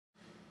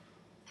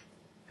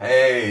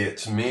Hey,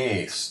 it's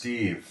me,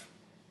 Steve.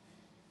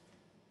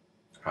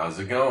 How's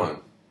it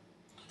going?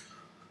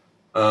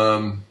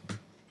 Um,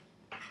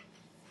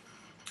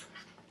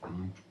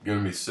 I'm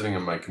gonna be sitting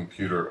at my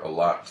computer a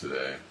lot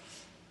today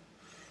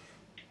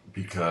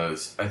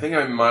because I think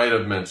I might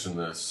have mentioned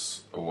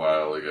this a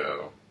while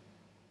ago.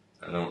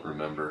 I don't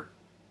remember,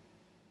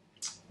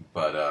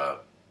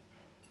 but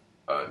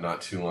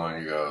not too long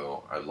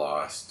ago, I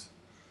lost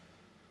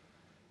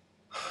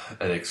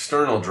an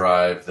external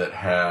drive that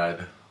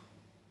had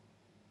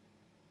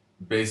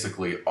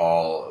basically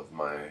all of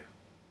my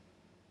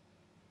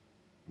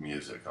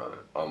music on it,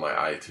 all my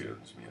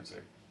iTunes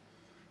music.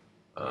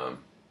 Um,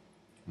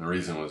 the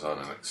reason it was on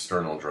an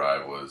external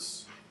drive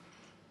was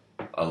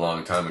a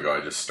long time ago. I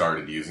just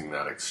started using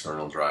that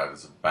external drive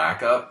as a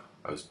backup.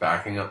 I was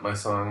backing up my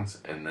songs,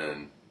 and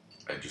then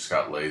I just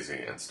got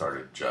lazy and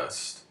started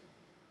just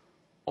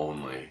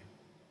only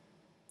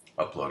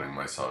uploading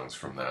my songs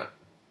from that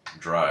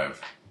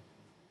drive.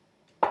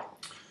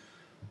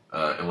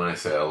 And when I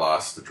say I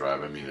lost the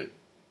drive, I mean it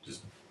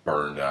just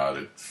burned out.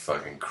 It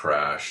fucking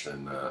crashed,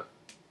 and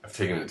I've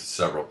taken it to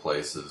several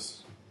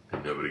places,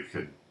 and nobody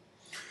could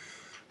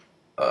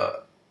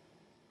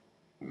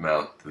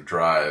mount the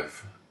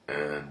drive.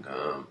 And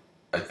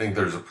I think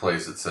there's a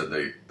place that said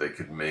they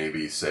could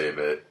maybe save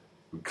it. It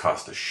would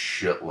cost a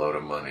shitload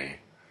of money,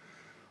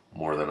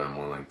 more than I'm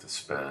willing to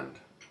spend.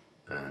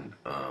 And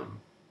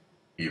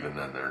even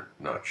then, they're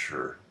not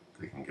sure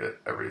they can get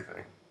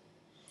everything.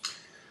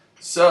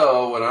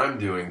 So what I'm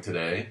doing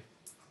today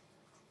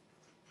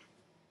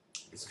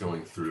is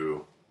going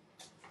through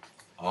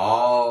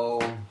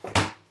all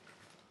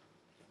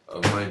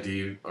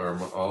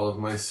of all of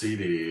my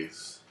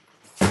CDs,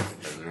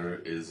 and there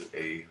is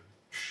a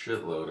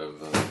shitload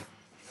of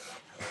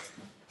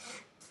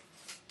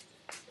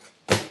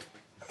them.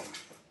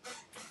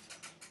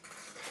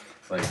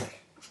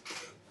 Like,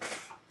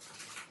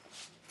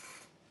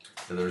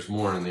 there's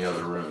more in the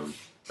other room.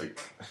 Like,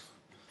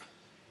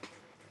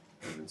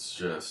 it's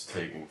just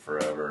taking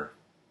forever.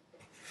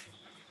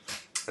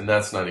 And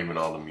that's not even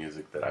all the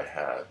music that I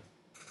had.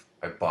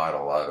 I bought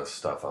a lot of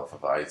stuff off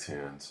of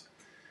iTunes.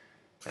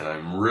 And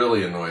I'm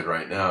really annoyed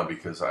right now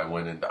because I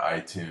went into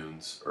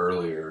iTunes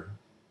earlier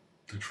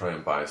to try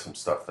and buy some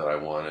stuff that I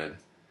wanted.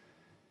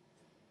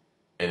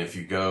 And if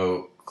you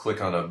go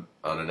click on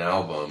an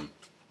album,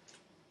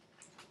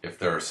 if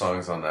there are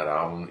songs on that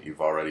album that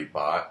you've already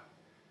bought,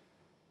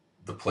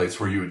 the place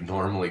where you would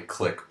normally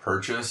click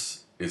purchase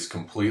is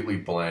completely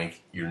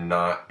blank. You're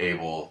not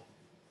able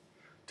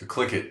to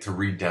click it to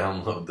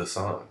re-download the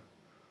song.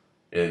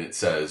 And it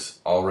says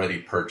already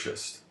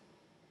purchased.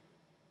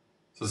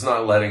 So it's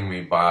not letting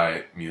me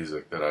buy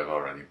music that I've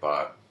already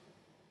bought,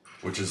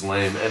 which is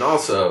lame. And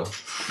also,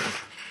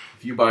 if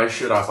you buy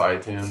shit off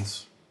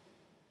iTunes,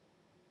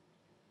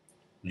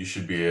 you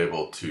should be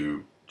able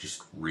to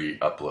just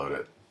re-upload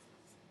it.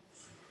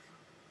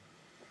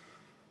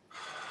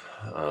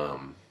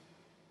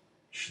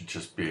 Should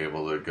just be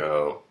able to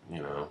go,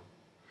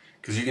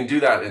 because you can do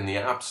that in the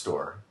App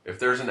Store. If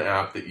there's an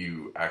app that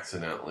you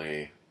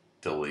accidentally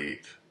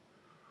delete,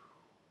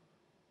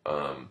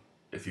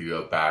 if you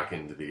go back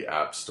into the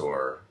App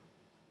Store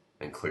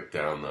and click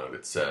download,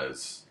 it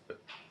says,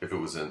 if it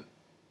was an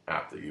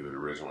app that you had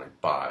originally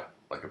bought,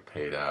 like a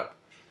paid app,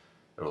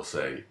 it'll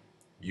say,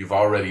 you've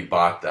already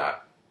bought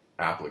that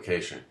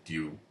application. Do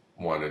you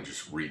want to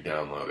just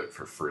re-download it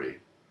for free?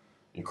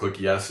 You click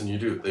yes and you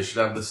do. They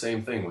should have the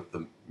same thing with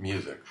the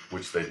music,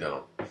 which they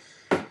don't.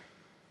 I'm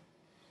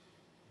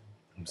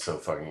so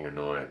fucking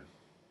annoyed.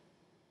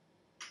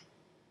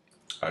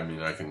 I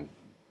mean, I can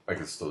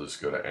still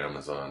just go to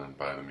Amazon and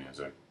buy the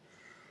music.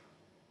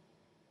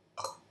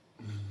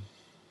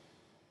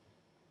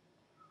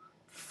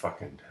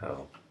 Fucking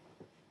hell.